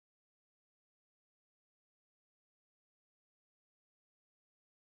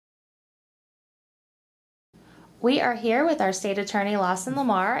We are here with our state attorney, Lawson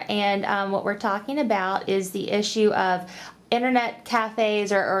Lamar, and what we're talking about is the issue of internet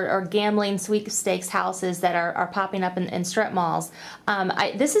cafes or gambling sweepstakes houses that are popping up in strip malls.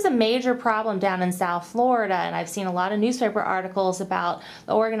 This is a major problem down in South Florida, and I've seen a lot of newspaper articles about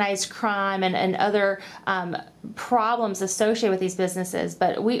the organized crime and other problems associated with these businesses,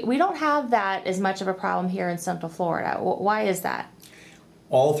 but we don't have that as much of a problem here in Central Florida. Why is that?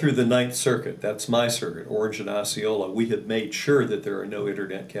 All through the Ninth Circuit, that's my circuit, Orange and Osceola, we have made sure that there are no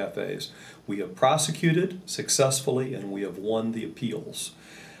internet cafes. We have prosecuted successfully and we have won the appeals.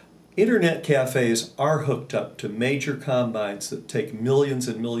 Internet cafes are hooked up to major combines that take millions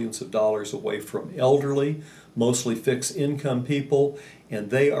and millions of dollars away from elderly, mostly fixed income people, and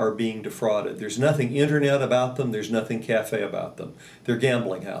they are being defrauded. There's nothing internet about them, there's nothing cafe about them. They're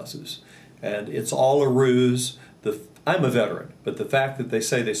gambling houses, and it's all a ruse. I'm a veteran, but the fact that they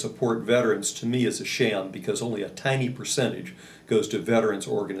say they support veterans to me is a sham, because only a tiny percentage goes to veterans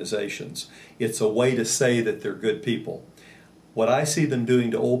organizations. It's a way to say that they're good people. What I see them doing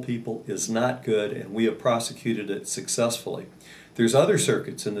to old people is not good, and we have prosecuted it successfully. There's other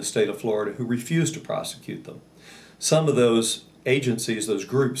circuits in the state of Florida who refuse to prosecute them. Some of those agencies, those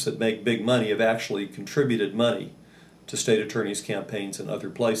groups that make big money, have actually contributed money to state attorneys' campaigns in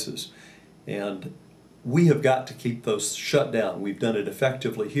other places. And we have got to keep those shut down. We've done it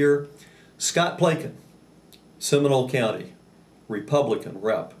effectively here. Scott Plakin, Seminole County, Republican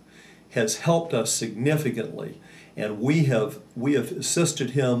rep, has helped us significantly, and we have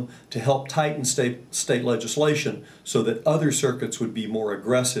assisted him to help tighten state legislation so that other circuits would be more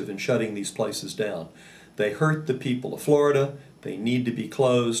aggressive in shutting these places down. They hurt the people of Florida. They need to be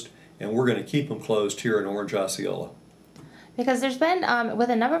closed, and we're going to keep them closed here in Orange, Osceola. Because there's been, with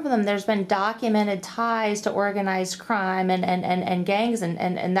a number of them, there's been documented ties to organized crime and gangs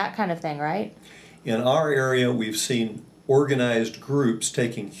and that kind of thing, right? In our area, we've seen organized groups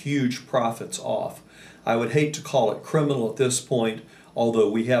taking huge profits off. I would hate to call it criminal at this point, although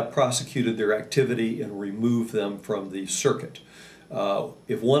we have prosecuted their activity and removed them from the circuit.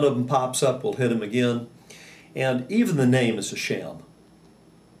 If one of them pops up, we'll hit them again. And even the name is a sham.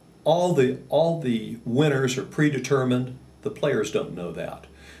 All the winners are predetermined. The players don't know that.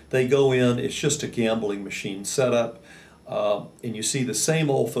 They go in, it's just a gambling machine setup, and you see the same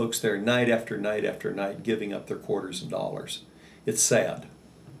old folks there night after night after night giving up their quarters and dollars. It's sad.